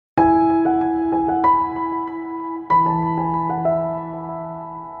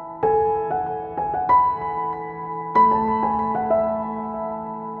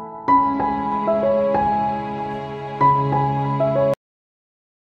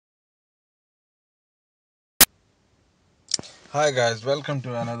Hi guys, welcome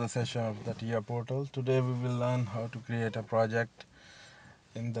to another session of the TIA portal. Today we will learn how to create a project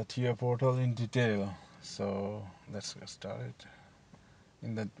in the TIA portal in detail. So let's get started.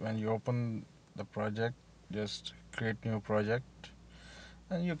 When you open the project, just create new project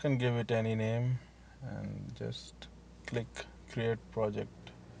and you can give it any name and just click create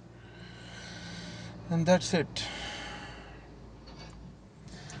project, and that's it.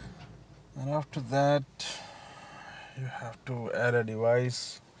 And after that you have to add a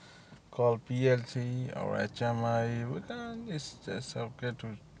device called PLC or HMI. It's just okay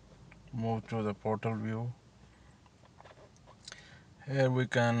to move to the portal view. Here we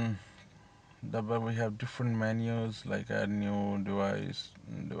have different menus like add new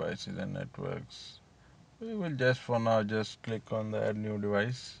devices and networks. We will just for now just click on the add new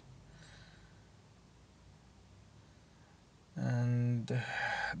device, and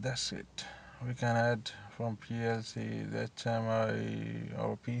that's it. We can add from PLC, the HMI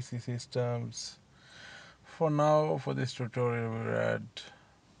or PC systems. For now, for this tutorial,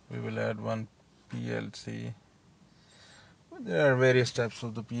 we will add one PLC. There are various types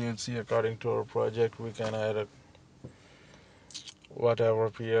of the PLC according to our project. We can add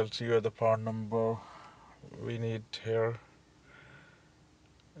whatever PLC or the part number we need here.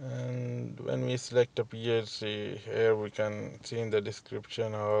 And when we select a PLC, here we can see in the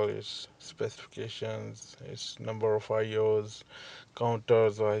description all its specifications, its number of IOs,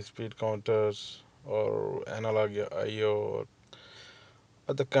 counters or high-speed counters or analog IO,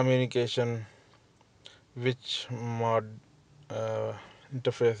 or the communication, which mod uh,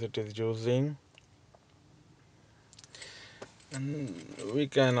 interface it is using. And we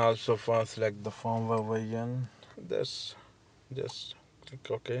can also select the firmware version. That's just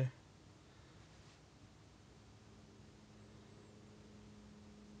click OK.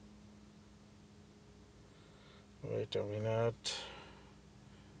 Wait a minute.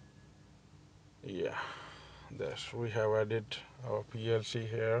 Yeah, that's we have added our PLC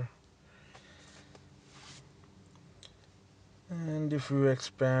here. And if you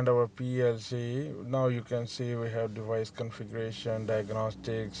expand our PLC, now you can see we have device configuration,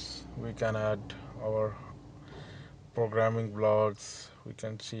 diagnostics. We can add our programming blocks. We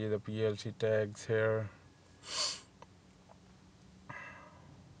can see the PLC tags here.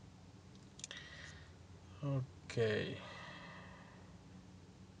 Okay.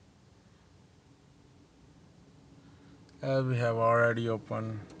 As we have already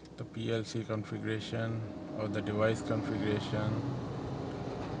opened the PLC configuration or the device configuration,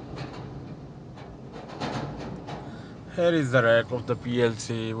 here is the rack of the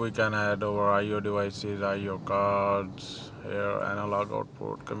PLC. We can add our IO devices, IO cards, here analog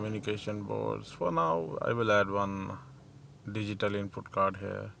output, communication boards. For now, I will add one digital input card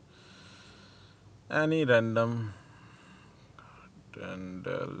here. Any random, and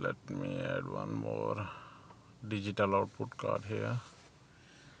let me add one more digital output card here.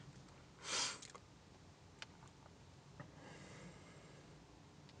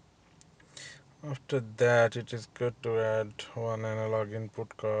 After that, it is good to add one analog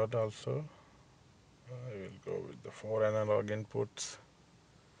input card also. I will go with the 4 analog inputs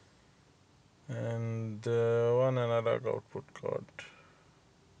and one analog output card.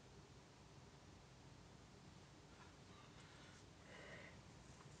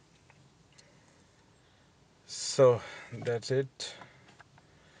 So that's it.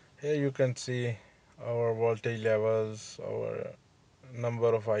 Here you can see our voltage levels, our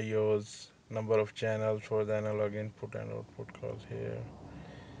number of IOs, number of channels for the analog input and output cards here.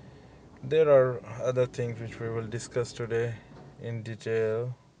 There are other things which we will discuss today in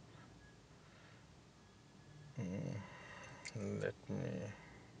detail. Let me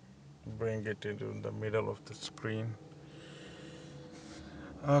bring it into the middle of the screen.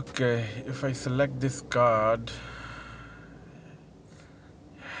 Okay, if I select this card,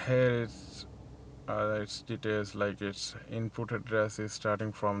 here its details, like its input address is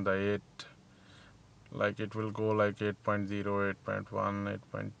starting from the 8, like it will go like 8.0, 8.1,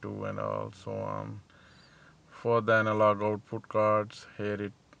 8.2 and all so on. For the analog output cards,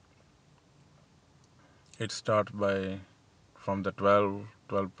 here it starts by from the 12,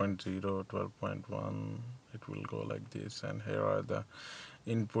 12.0, 12.1. It will go like this, and here are the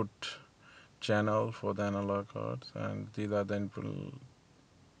input channel for the analog cards, and these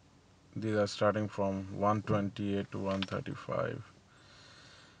are starting from 128 to 135.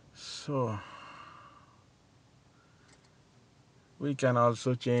 So we can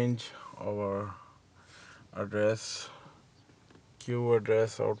also change our address, queue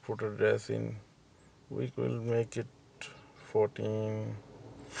address, output address in. We will make it 14.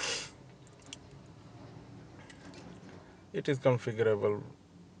 it is configurable.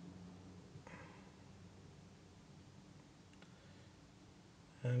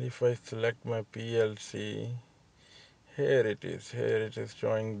 And if I select my PLC, here it is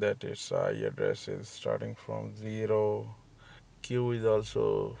showing that its I address is starting from 0. Q is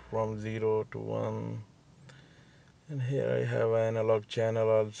also from 0 to 1. And here I have an analog channel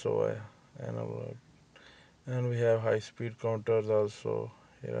also, analog. And we have high speed counters also.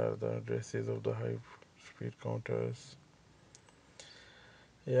 Here are the addresses of the high speed counters.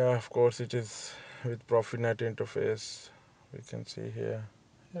 Yeah, of course it is with Profinet interface. We can see here.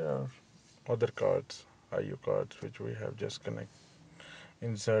 Here are other cards, IO cards, which we have just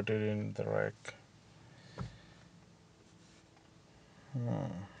inserted in the rack.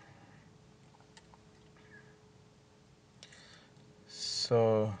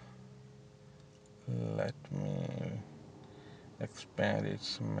 So let me expand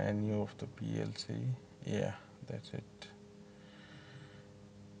its menu of the PLC. Yeah, that's it.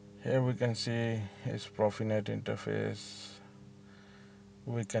 Here we can see its Profinet interface.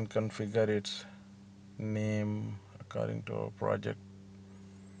 We can configure its name according to our project.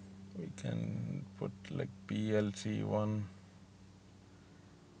 We can put like PLC1.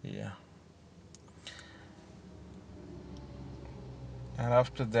 Yeah. And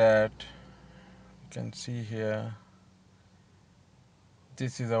after that, you can see here,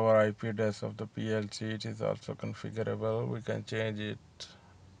 this is our IP address of the PLC. It is also configurable. We can change it.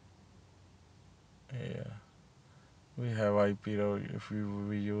 Yeah. We have IP router. If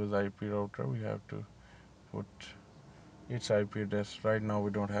we use IP router, we have to put its IP address. Right now,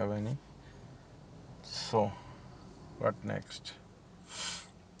 we don't have any. So, what next?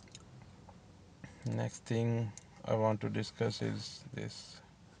 Next thing I want to discuss is this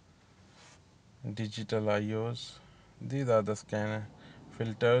digital IOs. These are the scanner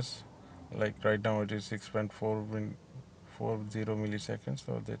filters. Like right now, it is 6.440 milliseconds,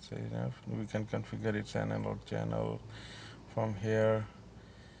 so that's enough. We can configure its analog channel from here.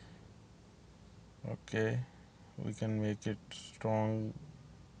 Okay, we can make it strong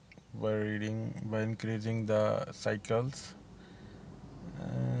by increasing the cycles.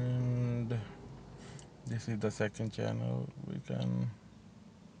 And this is the second channel. We can.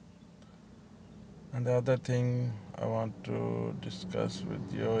 And the other thing I want to discuss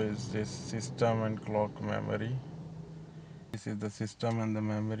with you is this system and clock memory. This is the system and the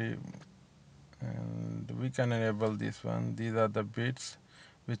memory, and we can enable this one. These are the bits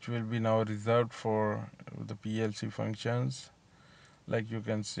which will be now reserved for the PLC functions. Like you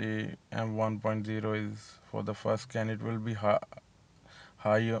can see, M1.0 is for the first scan. It will be high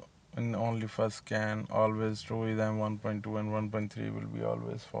in only first scan. Always true is M1.2, and 1.3 will be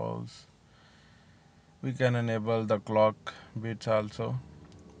always false. We can enable the clock bits also.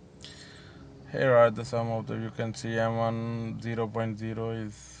 Here are the some of the, you can see M1 0.0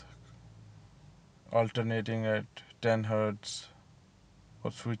 is alternating at 10 hertz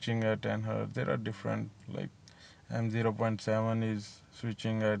or switching at 10 hertz. There are different, like M0.7 is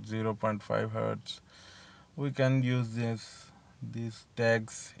switching at 0.5 hertz. We can use these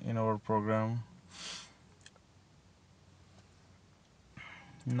tags in our program.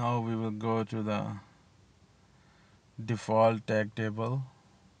 Now we will go to the default tag table.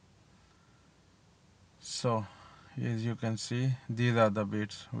 So as you can see, these are the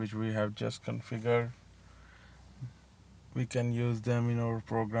bits which we have just configured. We can use them in our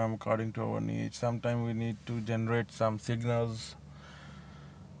program according to our needs. Sometimes we need to generate some signals.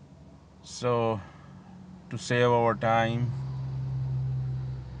 So to save our time,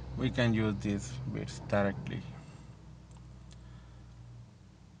 we can use these bits directly.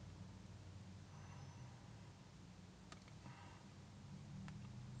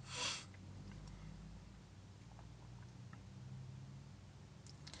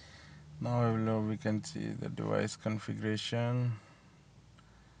 Now we can see the device configuration.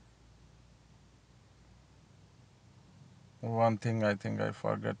 One thing I think I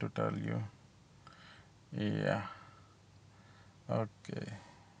forgot to tell you. Yeah. Okay.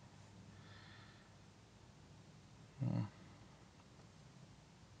 Hmm.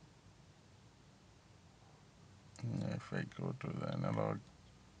 If I go to the analog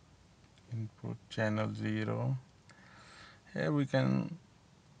input channel 0, here we can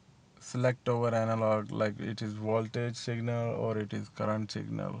select our analog, like it is voltage signal or it is current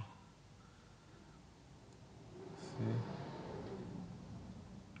signal. See,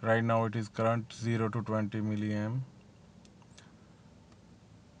 right now it is current 0 to 20 milliamp.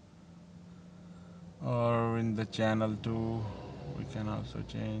 Or in the channel 2, we can also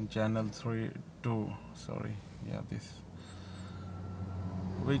change channel 3 2, sorry, yeah, this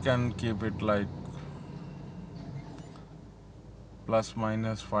we can keep it like plus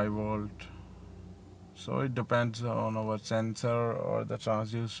minus 5 volt. So it depends on our sensor or the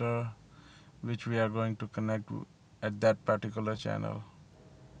transducer which we are going to connect at that particular channel.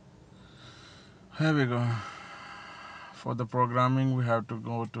 Here we go. For the programming we have to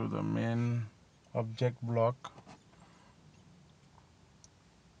go to the main object block.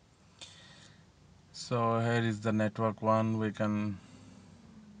 So here is the network one. We can,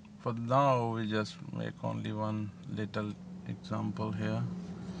 for now we just make only one little example here.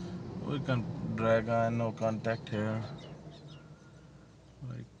 We can drag a no contact here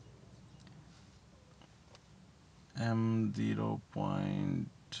like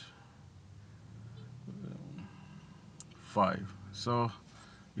M0.5. So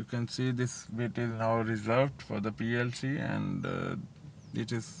you can see this bit is now reserved for the PLC, and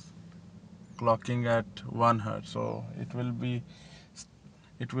it is clocking at 1 hertz. So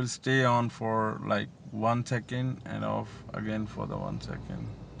it will stay on for like 1 second and off again for the 1 second.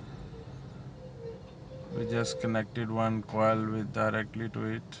 We just connected one coil with directly to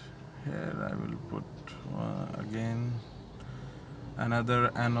it. Here I will put again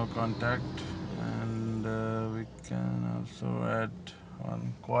another anode contact, and we can also add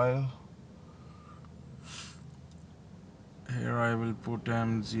one coil. Here I will put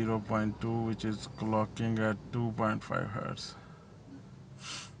M0.2, which is clocking at 2.5 hertz.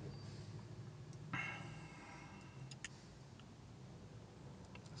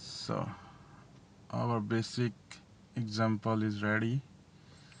 So our basic example is ready.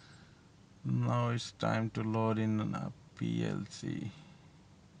 Now it's time to load in a PLC.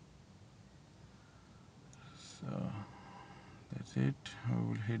 So that's it. We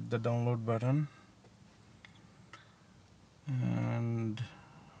will hit the download button, and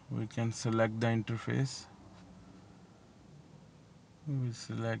we can select the interface. We will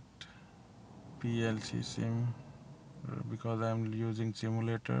select PLC sim because I'm using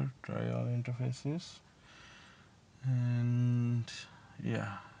simulator. Try all interfaces, and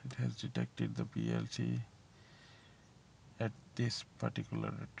yeah, it has detected the PLC at this particular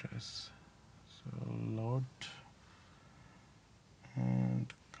address. So load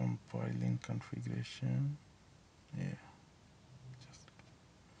and compiling configuration. Yeah,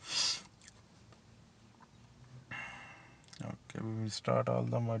 okay, we will start all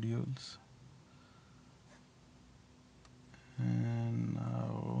the modules, and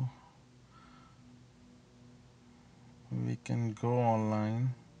now we can go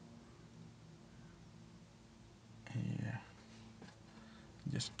online. Yeah,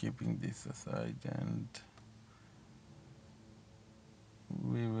 just keeping this aside, and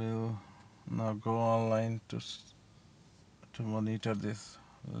we will now go online to monitor this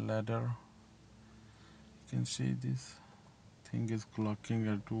ladder. You can see this thing is clocking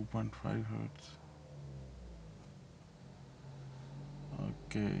at 2.5 hertz.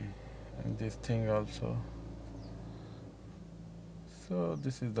 Okay, and this thing also. So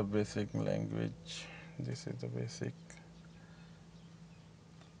this is the basic language. This is the basic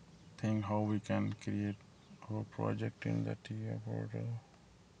thing how we can create our project in the TIA portal.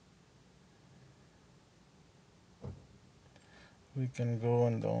 We can go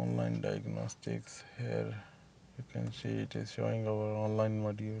on the online diagnostics. Here you can see it is showing our online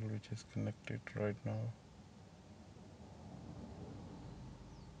module which is connected right now.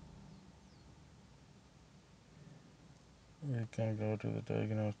 We can go to the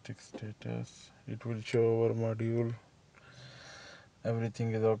diagnostic status. It will show our module.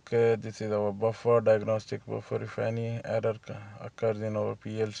 Everything is okay. This is our buffer, diagnostic buffer. If any error occurs in our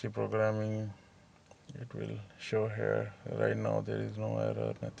PLC programming, it will show here. Right now there is no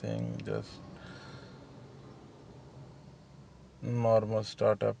error, nothing, just normal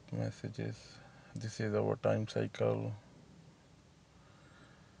startup messages. This is our time cycle.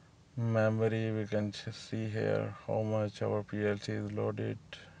 Memory, we can see here how much our PLC is loaded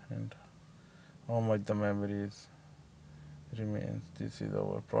and how much the memory remains. This is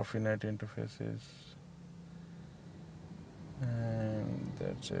our Profinet interfaces, and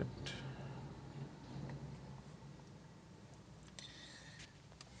that's it.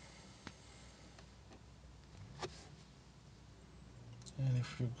 And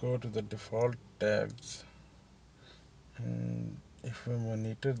if you go to the default tags, and if we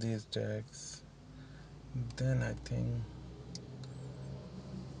monitor these tags, then I think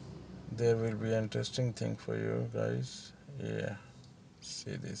there will be an interesting thing for you guys. Yeah,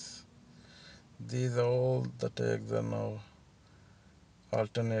 see this. These all the tags are now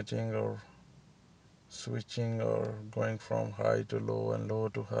alternating or switching or going from high to low and low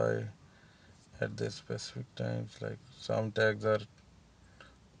to high at the specific times. Like some tags are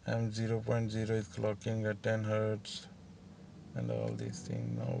M0.0 is clocking at 10 hertz, and all these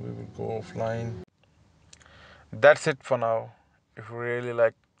things. Now we will go offline. That's it for now. If you really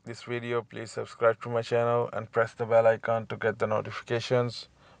like this video, please subscribe to my channel and press the bell icon to get the notifications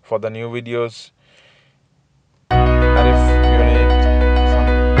for the new videos.